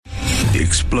The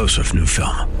explosive new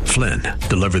film, Flynn,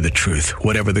 deliver the truth,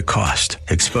 whatever the cost,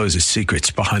 exposes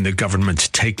secrets behind the government's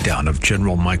takedown of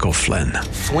General Michael Flynn.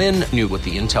 Flynn knew what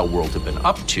the intel world had been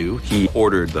up to. He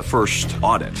ordered the first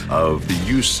audit of the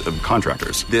use of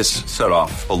contractors. This set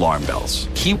off alarm bells.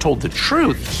 He told the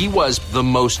truth. He was the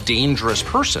most dangerous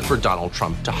person for Donald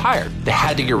Trump to hire. They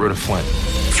had to get rid of Flynn.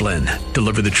 Flynn,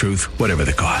 deliver the truth, whatever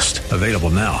the cost. Available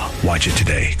now. Watch it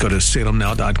today. Go to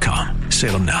salemnow.com.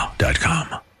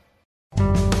 salemnow.com.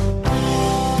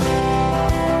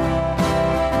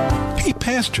 Hey,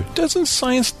 Pastor, doesn't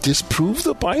science disprove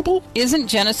the Bible? Isn't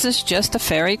Genesis just a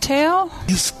fairy tale?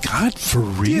 Is God for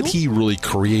real? Did he really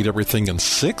create everything in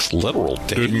 6 literal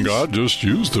days? Didn't God just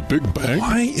use the Big Bang?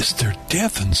 Why is there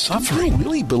death and suffering? Do you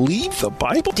really believe the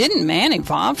Bible? Didn't man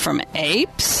evolve from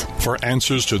apes? For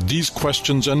answers to these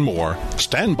questions and more,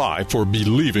 stand by for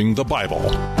Believing the Bible.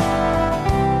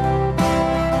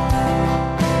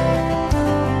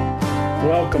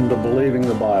 Welcome to Believing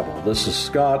the Bible. This is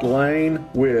Scott Lane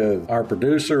with our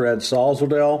producer, Ed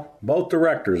Salzadell, both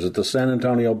directors at the San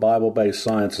Antonio Bible-Based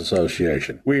Science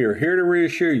Association. We are here to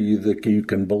reassure you that you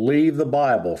can believe the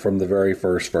Bible from the very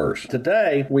first verse.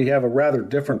 Today, we have a rather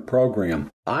different program.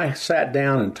 I sat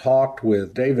down and talked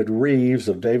with David Reeves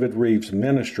of David Reeves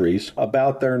Ministries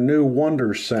about their new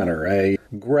Wonder Center, a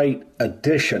great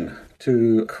addition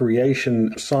to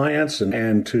creation science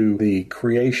and to the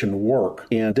creation work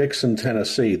in Dixon,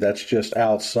 Tennessee. That's just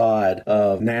outside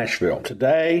of Nashville.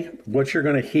 Today, what you're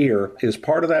going to hear is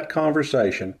part of that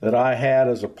conversation that I had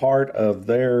as a part of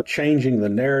their Changing the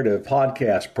Narrative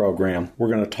podcast program.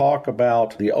 We're going to talk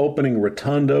about the opening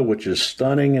rotunda, which is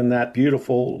stunning in that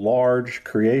beautiful, large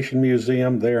creation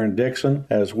museum there in Dixon,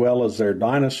 as well as their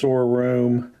dinosaur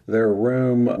room, their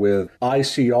room with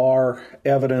ICR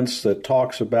evidence that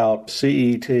talks about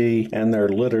CET, and their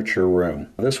literature room.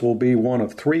 This will be one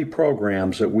of 3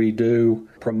 programs that we do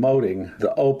promoting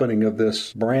the opening of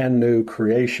this brand new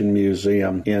creation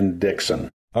museum in Dixon.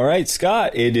 All right,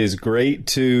 Scott, it is great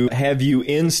to have you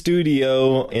in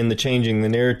studio in the Changing the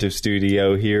Narrative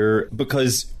studio here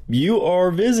because you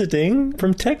are visiting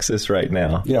from Texas right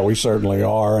now. Yeah, we certainly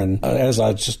are. And as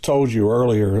I just told you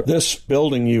earlier, this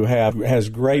building you have has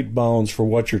great bones for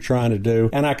what you're trying to do.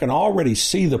 And I can already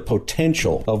see the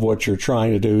potential of what you're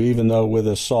trying to do, even though with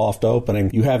a soft opening,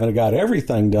 you haven't got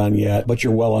everything done yet, but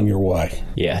you're well on your way.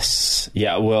 Yes.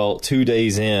 Yeah, well, 2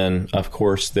 days in, of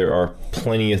course, there are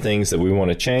plenty of things that we want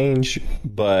to change,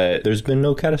 but there's been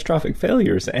no catastrophic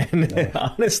failures. And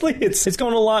honestly, it's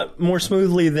going a lot more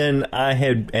smoothly than I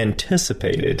had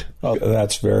anticipated. Oh,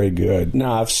 that's very good.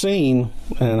 Now, I've seen,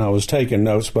 and I was taking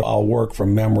notes, but I'll work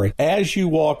from memory. As you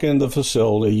walk in the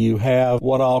facility, you have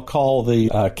what I'll call the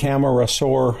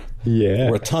Camarasaur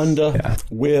rotunda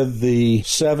with the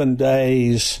 7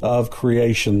 days of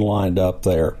creation lined up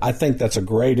there. I think that's a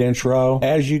great intro.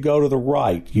 As you go to the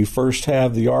right, you first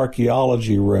have the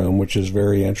archaeology room, which is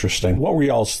very interesting. What were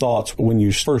y'all's thoughts when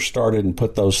you first started and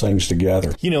put those things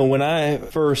together? You know, when I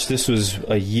first, this was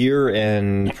a year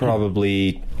and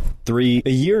probably a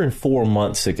year and 4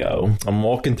 months ago, I'm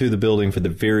walking through the building for the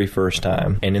very first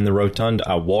time, and in the rotunda,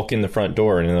 I walk in the front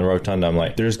door, and in the rotunda, I'm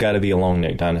like, there's got to be a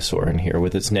long-necked dinosaur in here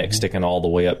with its neck sticking all the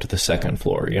way up to the second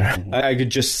floor. You know, I could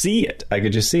just see it.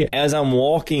 As I'm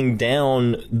walking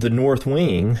down the north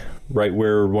wing, right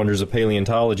where Wonders of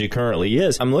Paleontology currently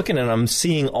is, I'm looking and I'm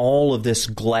seeing all of this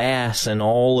glass and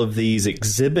all of these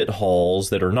exhibit halls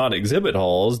that are not exhibit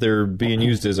halls. They're being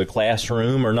used as a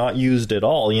classroom or not used at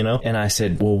all, you know? And I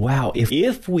said, well, wow,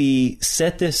 if we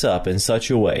set this up in such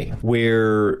a way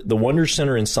where the Wonder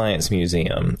Center and Science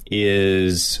Museum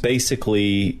is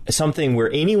basically something where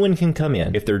anyone can come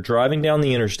in, if they're driving down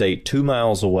the interstate 2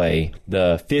 miles away,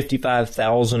 the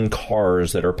 55,000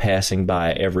 cars that are passing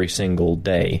by every single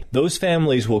day, those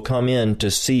families will come in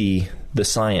to see the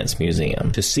Science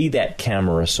Museum, to see that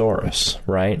Camarasaurus,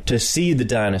 right? To see the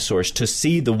dinosaurs, to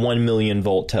see the 1 million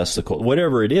volt testicle,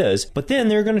 whatever it is. But then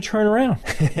they're going to turn around.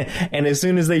 And as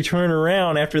soon as they turn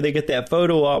around, after they get that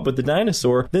photo op with the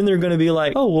dinosaur, then they're going to be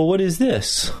like, oh, well, what is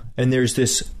this? And there's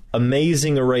this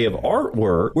amazing array of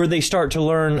artwork where they start to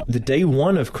learn the day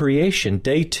 1 of creation,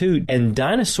 day 2, and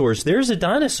dinosaurs. There's a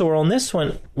dinosaur on this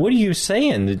one. What are you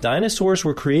saying? The dinosaurs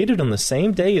were created on the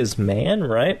same day as man,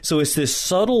 right? So it's this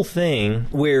subtle thing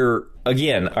where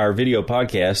again, our video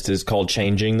podcast is called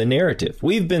Changing the Narrative.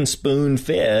 We've been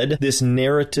spoon-fed this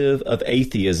narrative of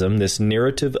atheism, this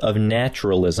narrative of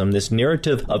naturalism, this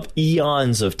narrative of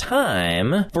eons of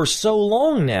time for so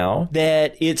long now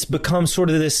that it's become sort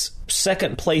of this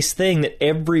second place thing that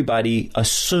everybody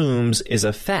assumes is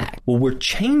a fact. Well, we're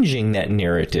changing that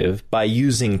narrative by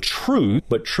using truth,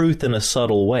 but truth in a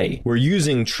subtle way. We're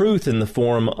using truth in the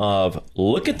form of,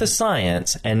 look at the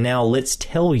science, and now let's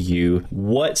tell you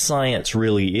what science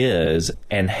really is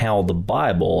and how the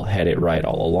Bible had it right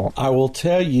all along. I will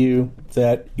tell you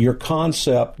that your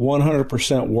concept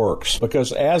 100% works,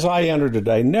 because as I entered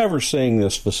today, never seeing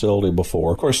this facility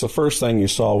before, of course the first thing you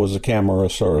saw was the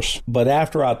Camarasaurus, but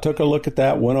after I took a look at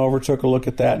that, went over, took a look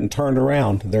at that, and turned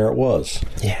around, there it was,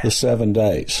 the 7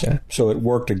 days. So it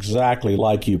worked exactly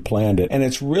like you planned it, and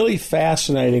it's really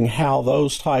fascinating how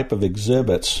those type of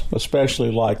exhibits,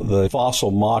 especially like the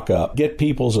fossil mock-up, get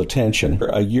people's attention.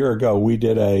 A year ago we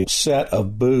did a set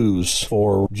of booths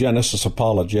for Genesis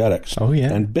Apologetics,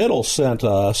 and Biddle sent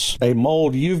us a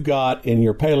mold you've got in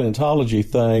your paleontology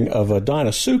thing of a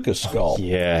Deinosuchus skull.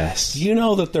 Yes. Do you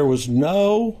know that there was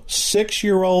no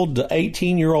 6-year-old to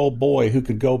 18-year-old boy who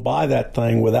could go by that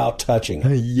thing without touching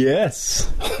it?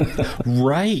 Yes.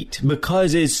 Right.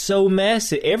 Because it's so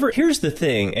massive. Here's the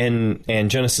thing,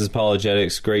 and Genesis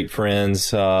Apologetics, great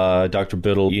friends, Dr.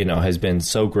 Biddle, has been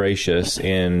so gracious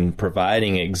in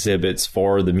providing exhibits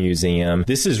for the museum.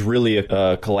 This is really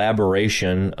a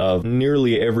collaboration of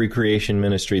nearly every creation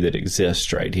ministry that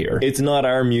exists right here. It's not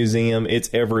our museum, it's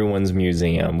everyone's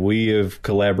museum. We have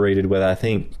collaborated with, I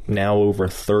think, now over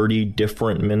 30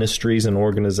 different ministries and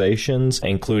organizations,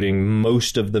 including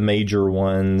most of the major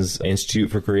ones.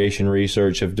 Institute for Creation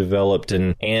Research have developed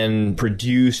and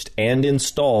produced and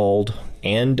installed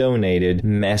and donated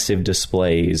massive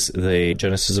displays. The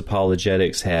Genesis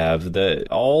Apologetics have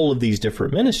all of these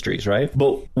different ministries, right?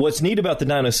 But what's neat about the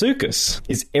Deinosuchus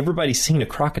is everybody's seen a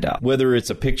crocodile, whether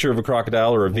it's a picture of a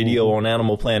crocodile or a video on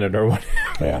Animal Planet or whatever.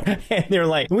 Yeah. And they're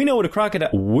like, we know what a crocodile...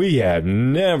 We have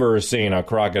never seen a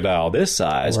crocodile this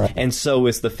size. Right. And so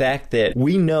it's the fact that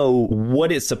we know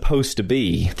what it's supposed to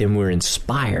be, then we're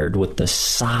inspired with the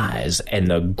size and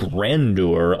the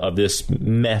grandeur of this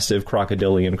massive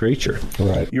crocodilian creature.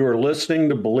 Right. You are listening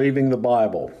to Believing the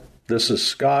Bible. This is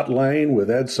Scott Lane with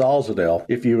Ed Salzadell.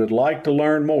 If you would like to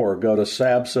learn more, go to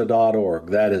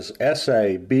sabsa.org. That is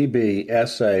SABBSA.org.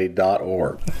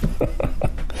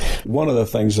 One of the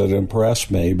things that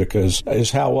impressed me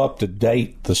is how up to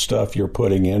date the stuff you're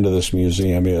putting into this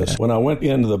museum is. When I went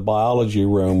into the biology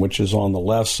room, which is on the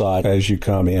left side as you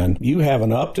come in, you have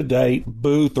an up to date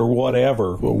booth or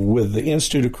whatever with the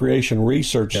Institute of Creation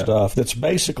Research stuff that's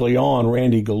basically on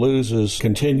Randy Galuz's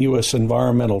continuous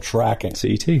environmental tracking,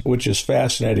 CT, which is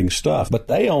fascinating stuff. But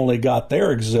they only got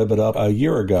their exhibit up a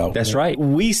year ago. That's right.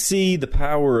 We see the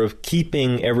power of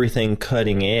keeping everything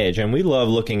cutting edge, and we love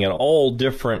looking at all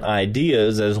different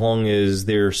ideas as long as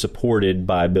they're supported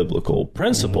by biblical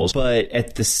principles. But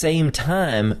at the same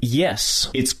time, yes,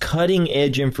 it's cutting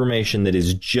edge information that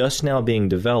is just now being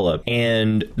developed,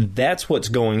 and that's what's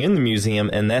going in the museum,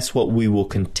 and that's what we will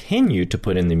continue to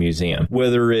put in the museum.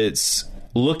 Whether it's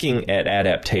looking at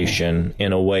adaptation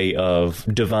in a way of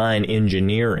divine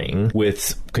engineering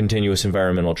with continuous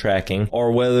environmental tracking,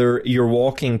 or whether you're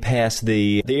walking past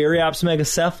the Eriops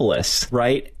megacephalus,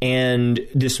 right? And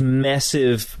this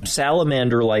massive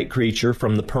salamander-like creature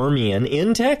from the Permian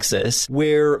in Texas,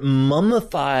 where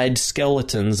mummified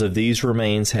skeletons of these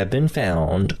remains have been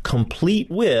found,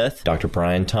 complete with, Dr.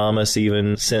 Brian Thomas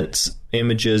even sent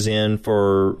images in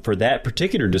for that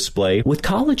particular display with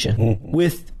collagen,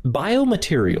 with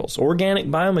biomaterials, organic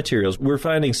biomaterials. We're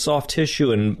finding soft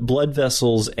tissue and blood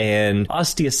vessels and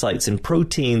osteocytes and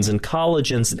proteins and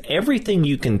collagens and everything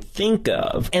you can think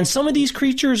of. And some of these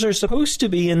creatures are supposed to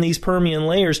be in these Permian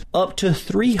layers up to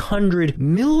 300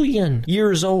 million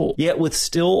years old, yet with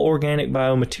still organic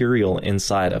biomaterial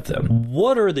inside of them.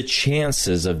 What are the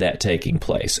chances of that taking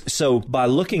place? So by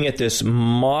looking at this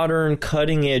modern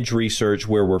cutting-edge research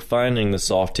where we're finding the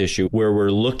soft tissue, where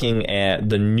we're looking at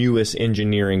the newest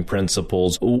engineering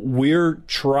principles, we're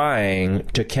trying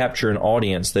to capture an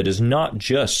audience that is not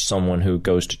just someone who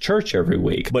goes to church every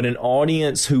week, but an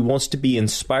audience who wants to be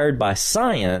inspired by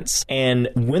science. And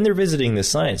when they're visiting the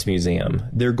Science Museum,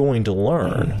 they're going to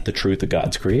learn the truth of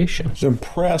God's creation. I was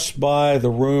impressed by the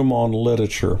room on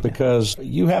literature because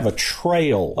you have a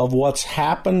trail of what's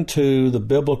happened to the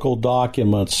biblical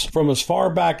documents from as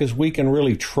far back as we can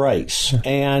really trace.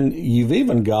 And you've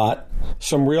even got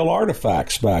some real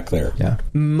artifacts back there. Yeah.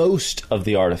 Most of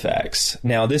the artifacts.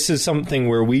 Now, this is something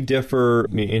where we differ.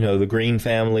 The Green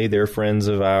family, they're friends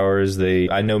of ours.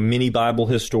 I know many Bible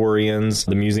historians,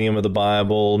 the Museum of the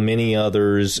Bible, many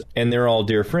others, and they're all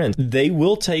dear friends. They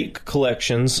will take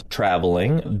collections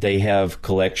traveling. They have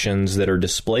collections that are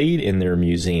displayed in their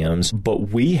museums, but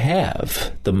we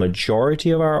have the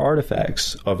majority of our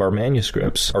artifacts, of our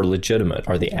manuscripts, are legitimate,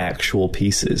 are the actual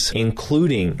pieces,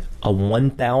 including a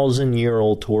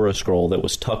 1,000-year-old Torah scroll that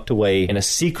was tucked away in a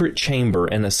secret chamber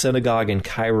in a synagogue in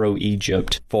Cairo,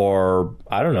 Egypt for,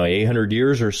 800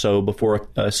 years or so before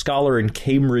a scholar in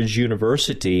Cambridge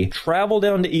University traveled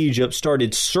down to Egypt,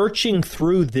 started searching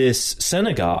through this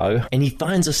synagogue, and he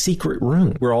finds a secret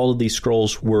room where all of these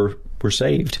scrolls were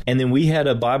saved. And then we had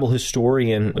a Bible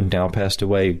historian, now passed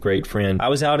away, great friend. I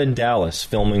was out in Dallas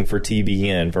filming for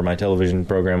TBN, for my television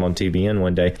program on TBN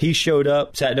one day. He showed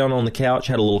up, sat down on the couch,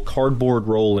 had a little cardboard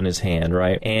roll in his hand,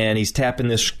 right? And he's tapping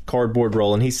this cardboard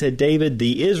roll, and he said, "David,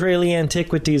 the Israeli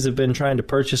Antiquities have been trying to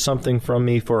purchase something from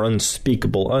me for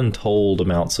unspeakable, untold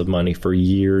amounts of money for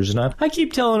years. And I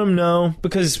keep telling him no,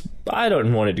 because I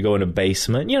don't want it to go in a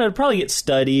basement. It'd probably get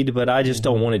studied, but I just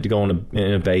don't want it to go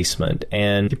in a basement."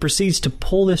 And he proceeds to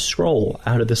pull this scroll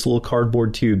out of this little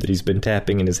cardboard tube that he's been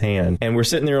tapping in his hand. And we're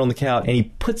sitting there on the couch, and he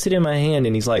puts it in my hand,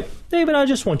 and he's like, "David, I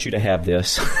just want you to have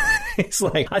this." It's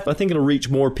like, I think it'll reach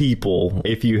more people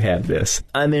if you have this.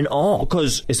 I'm in awe,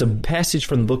 because it's a passage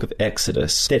from the book of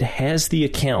Exodus that has the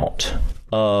account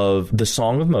of the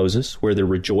Song of Moses, where they're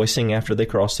rejoicing after they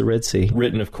cross the Red Sea.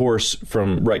 Written, of course,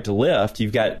 from right to left,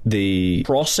 you've got the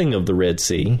crossing of the Red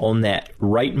Sea on that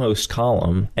rightmost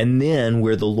column, and then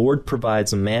where the Lord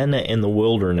provides manna in the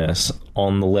wilderness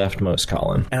on the leftmost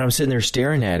column. And I'm sitting there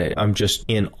staring at it. I'm just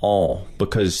in awe,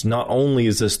 because not only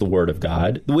is this the Word of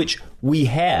God, which we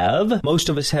have, most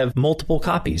of us have multiple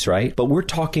copies, right? But we're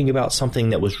talking about something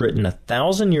that was written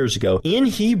 1,000 years ago in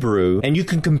Hebrew, and you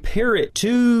can compare it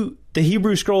to the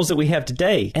Hebrew scrolls that we have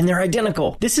today, and they're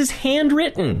identical. This is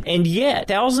handwritten, and yet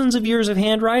thousands of years of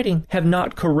handwriting have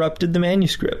not corrupted the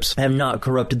manuscripts, have not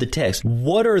corrupted the text.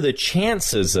 What are the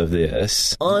chances of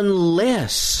this,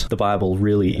 unless the Bible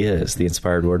really is the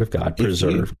inspired Word of God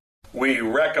preserved? We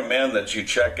recommend that you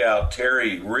check out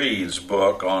Terry Reed's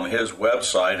book on his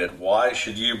website at Why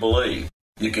Should You Believe.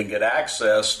 You can get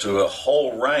access to a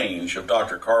whole range of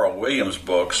Dr. Carl Williams'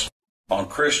 books on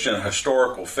Christian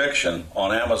historical fiction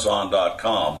on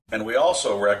Amazon.com. And we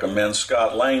also recommend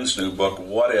Scott Lane's new book,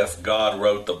 What If God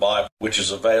Wrote the Bible, which is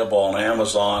available on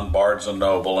Amazon, Barnes &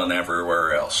 Noble, and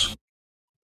everywhere else.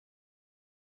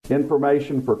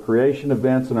 Information for creation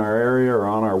events in our area are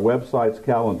on our website's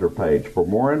calendar page. For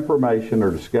more information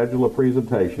or to schedule a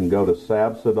presentation, go to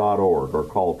sabsa.org or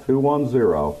call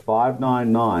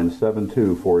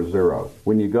 210-599-7240.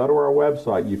 When you go to our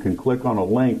website, you can click on a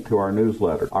link to our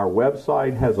newsletter. Our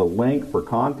website has a link for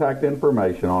contact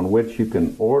information on which you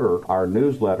can order our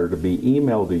newsletter to be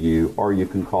emailed to you, or you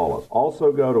can call us.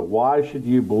 Also go to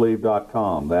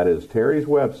whyshouldyoubelieve.com. That is Terry's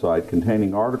website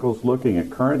containing articles looking at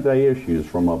current day issues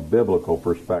from a biblical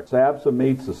perspective. SABSA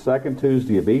meets the second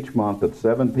Tuesday of each month at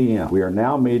 7 p.m. We are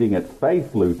now meeting at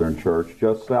Faith Lutheran Church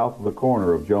just south of the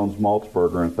corner of Jones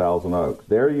Maltzberger and Thousand Oaks.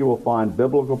 There you will find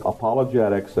biblical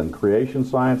apologetics and creation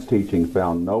science teaching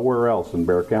found nowhere else in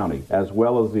Bexar County, as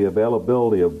well as the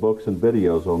availability of books and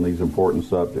videos on these important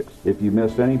subjects. If you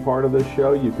missed any part of this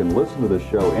show, you can listen to the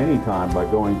show anytime by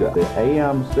going to the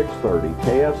AM 630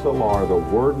 KSLR, the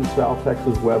Word in South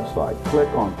Texas website. Click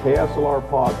on KSLR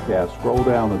Podcast, scroll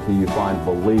down until you find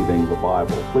Believing the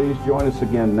Bible. Please join us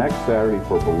again next Saturday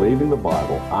for Believing the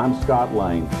Bible. I'm Scott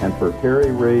Lane, and for Terry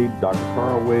Reed, Dr.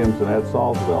 Carl Williams, and Ed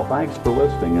Salzwell, thanks for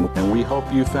listening, and we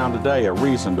hope you found today a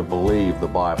reason to believe the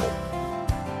Bible.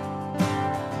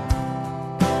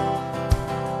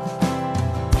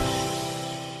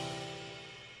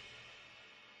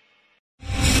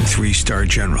 Three-star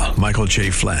General Michael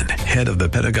J. Flynn, head of the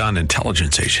Pentagon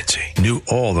Intelligence Agency, knew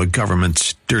all the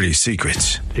government's dirty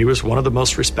secrets. He was one of the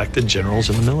most respected generals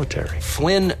in the military.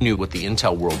 Flynn knew what the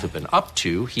intel world had been up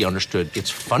to. He understood its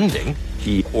funding.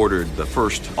 He ordered the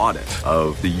first audit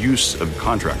of the use of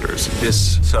contractors.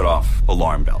 This set off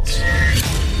alarm bells.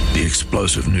 The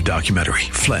explosive new documentary,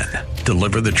 Flynn,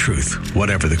 Deliver the Truth,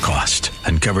 Whatever the Cost,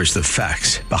 uncovers the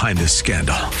facts behind this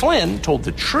scandal. Flynn told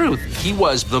the truth. He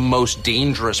was the most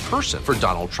dangerous person for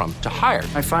Donald Trump to hire.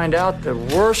 I find out the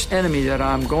worst enemy that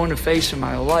I'm going to face in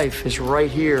my life is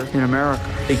right here in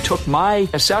America. They took my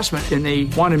assessment and they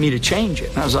wanted me to change it.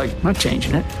 And I was like, I'm not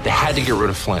changing it. They had to get rid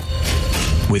of Flynn.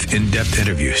 with in-depth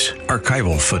interviews,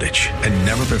 archival footage, and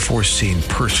never-before-seen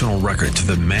personal records of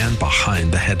the man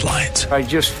behind the headlines. I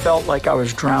just felt like I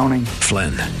was drowning.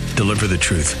 Flynn, deliver the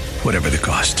truth, whatever the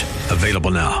cost.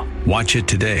 Available now. Watch it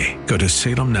today. Go to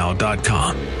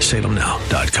salemnow.com.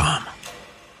 salemnow.com.